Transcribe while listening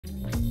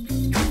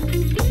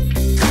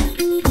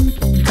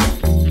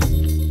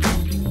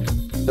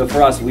So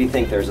for us, we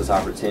think there's this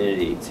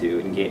opportunity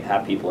to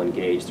have people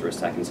engage through a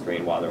second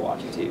screen while they're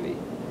watching TV.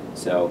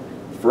 So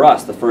for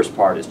us, the first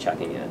part is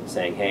checking in,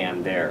 saying, hey,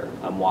 I'm there,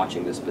 I'm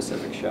watching this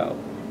specific show.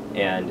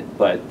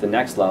 But the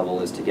next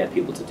level is to get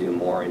people to do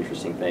more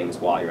interesting things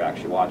while you're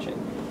actually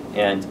watching.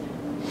 And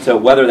so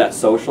whether that's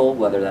social,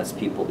 whether that's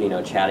people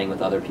chatting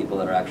with other people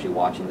that are actually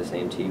watching the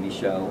same TV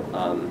show,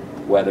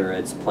 whether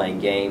it's playing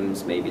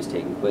games, maybe it's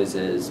taking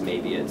quizzes,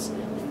 maybe it's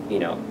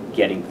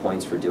getting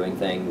points for doing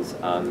things.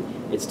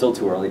 It's still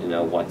too early to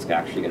know what's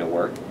actually going to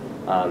work.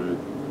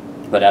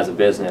 But as a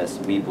business,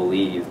 we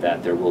believe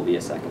that there will be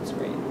a second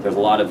screen. There's a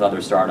lot of other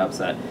startups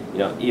that,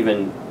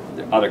 even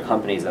other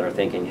companies that are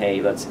thinking,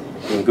 hey,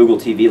 when Google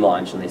TV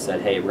launched and they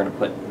said, hey, we're going to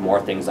put more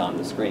things on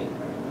the screen.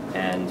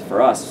 And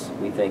for us,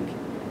 I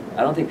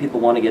don't think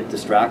people want to get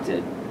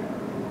distracted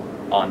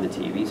on the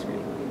TV screen.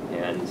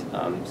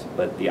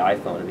 But the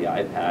iPhone and the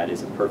iPad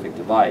is a perfect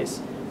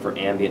device for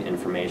ambient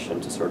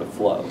information to sort of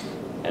flow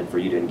and for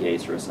you to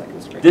engage through a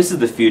second screen. This is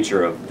the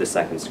future of the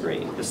second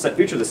screen. The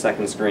future of the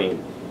second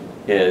screen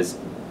is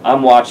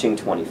I'm watching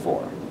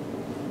 24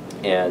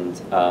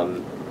 and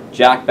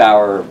Jack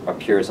Bauer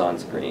appears on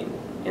screen,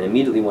 and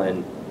immediately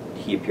when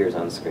he appears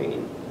on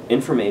screen,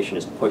 information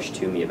is pushed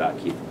to me about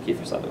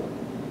Kiefer Sutherland.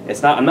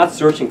 I'm not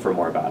searching for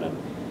more about him.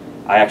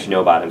 I actually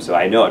know about him, so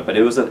I know it. But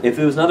if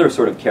it was another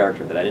sort of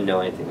character that I didn't know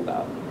anything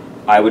about,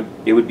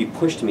 it would be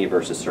pushed to me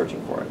versus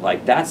searching for it.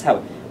 Like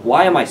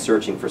why am I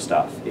searching for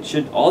stuff?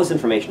 All this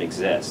information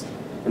exists.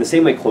 In the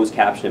same way closed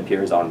caption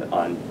appears on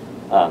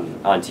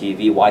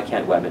TV, why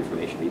can't web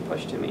information be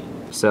pushed to me?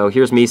 So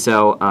here's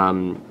Miso.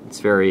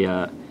 It's very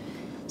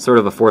sort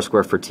of a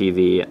Foursquare for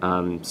TV.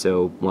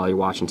 So while you're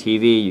watching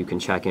TV, you can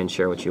check in,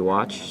 share what you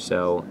watch.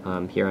 So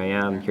here I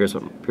am. Here's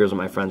what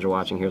my friends are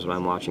watching. Here's what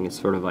I'm watching. It's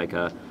sort of like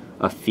a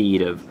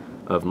feed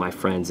of my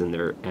friends and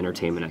their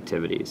entertainment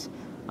activities.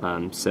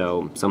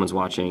 So someone's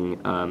watching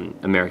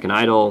American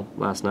Idol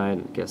last night.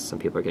 I guess some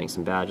people are getting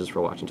some badges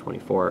for watching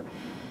 24.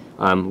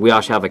 We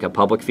also have like a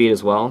public feed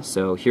as well.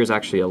 So here's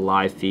actually a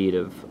live feed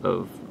of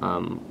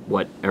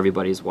what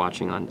everybody's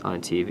watching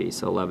on TV.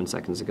 So 11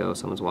 seconds ago,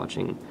 someone's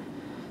watching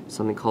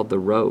something called The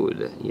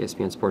Road,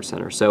 ESPN Sports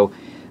Center. So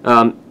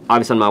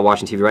obviously I'm not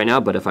watching TV right now,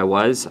 but if I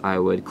was, I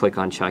would click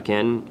on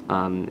check-in,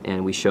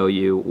 and we show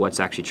you what's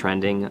actually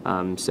trending.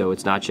 So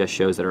it's not just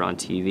shows that are on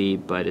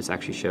TV, but it's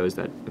actually shows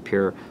that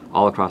appear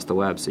all across the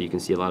web, so you can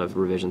see a lot of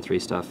Revision 3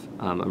 stuff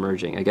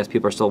emerging. I guess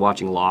people are still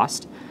watching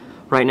Lost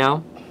right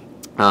now.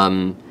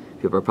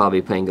 People are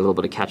probably playing a little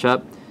bit of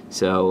catch-up,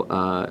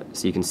 so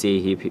you can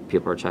see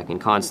people are checking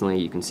constantly.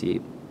 You can see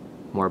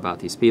more about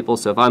these people.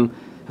 So if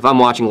I'm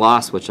watching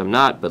Lost, which I'm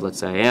not, but let's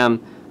say I am,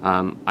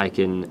 I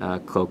can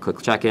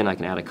click check-in, I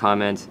can add a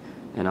comment,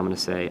 and I'm going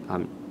to say,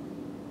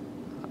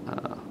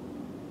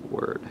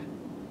 word.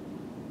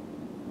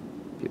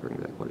 People are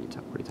going to be like, what are you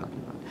talking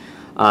about?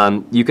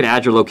 You can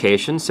add your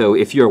location, so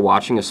if you're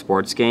watching a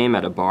sports game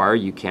at a bar,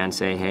 you can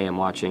say, hey, I'm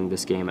watching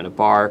this game at a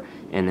bar,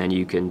 and then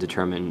you can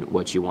determine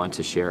what you want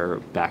to share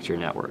back to your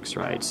networks,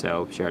 right?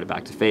 So share it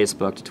back to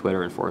Facebook, to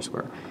Twitter, and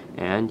Foursquare.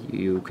 And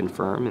you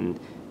confirm, and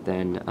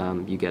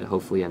then you get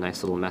hopefully a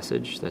nice little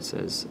message that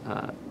says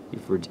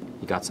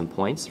you got some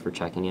points for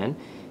checking in,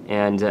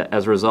 and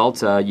as a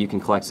result, you can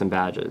collect some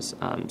badges.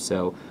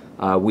 So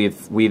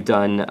we've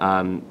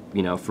done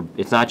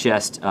it's not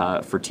just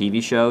for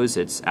TV shows;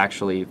 it's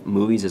actually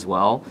movies as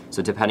well.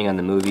 So depending on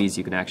the movies,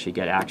 you can actually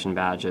get action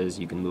badges.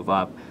 You can move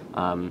up.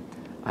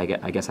 I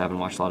guess I haven't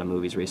watched a lot of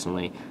movies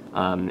recently,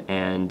 we've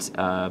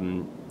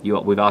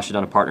also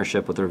done a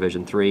partnership with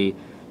Revision 3.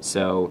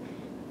 So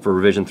for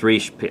Revision 3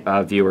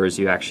 viewers,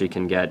 you actually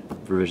can get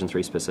Revision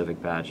 3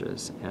 specific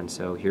badges. And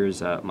so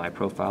here's my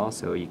profile,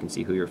 so you can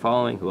see who you're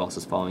following, who else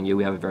is following you.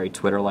 We have a very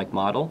Twitter-like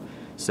model,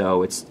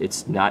 so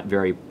it's not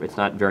very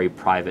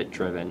private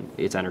driven.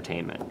 It's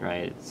entertainment,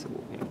 right? It's,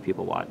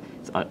 people watch.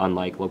 It's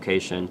unlike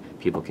location,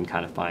 people can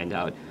kind of find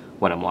out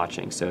what I'm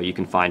watching. So you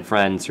can find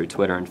friends through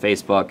Twitter and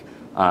Facebook.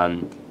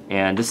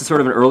 And this is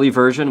sort of an early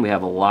version. We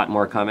have a lot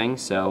more coming.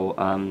 So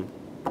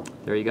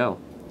there you go.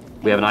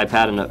 We have an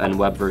iPad and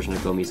web version of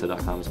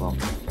gomiso.com as well.